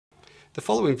The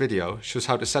following video shows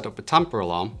how to set up a tamper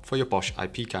alarm for your Bosch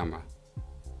IP camera.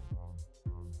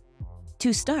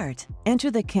 To start,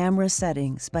 enter the camera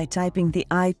settings by typing the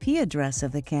IP address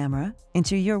of the camera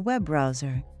into your web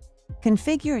browser.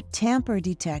 Configure tamper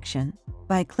detection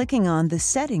by clicking on the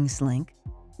Settings link,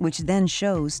 which then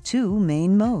shows two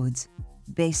main modes,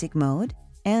 Basic Mode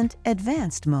and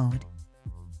Advanced Mode.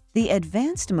 The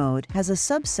Advanced Mode has a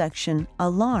subsection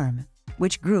Alarm,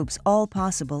 which groups all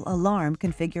possible alarm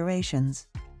configurations.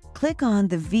 Click on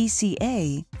the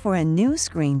VCA for a new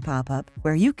screen pop-up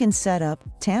where you can set up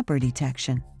tamper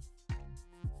detection.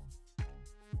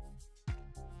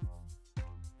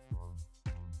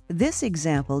 This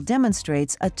example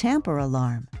demonstrates a tamper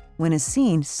alarm when a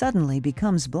scene suddenly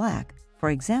becomes black, for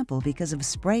example because of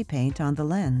spray paint on the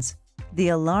lens. The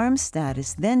alarm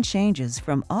status then changes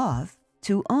from off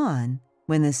to on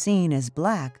when the scene is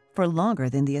black for longer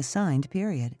than the assigned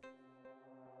period.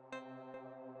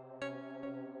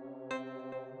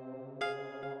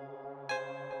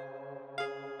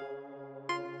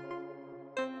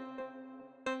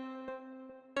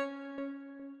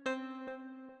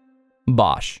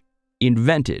 Bosch,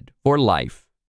 invented for life.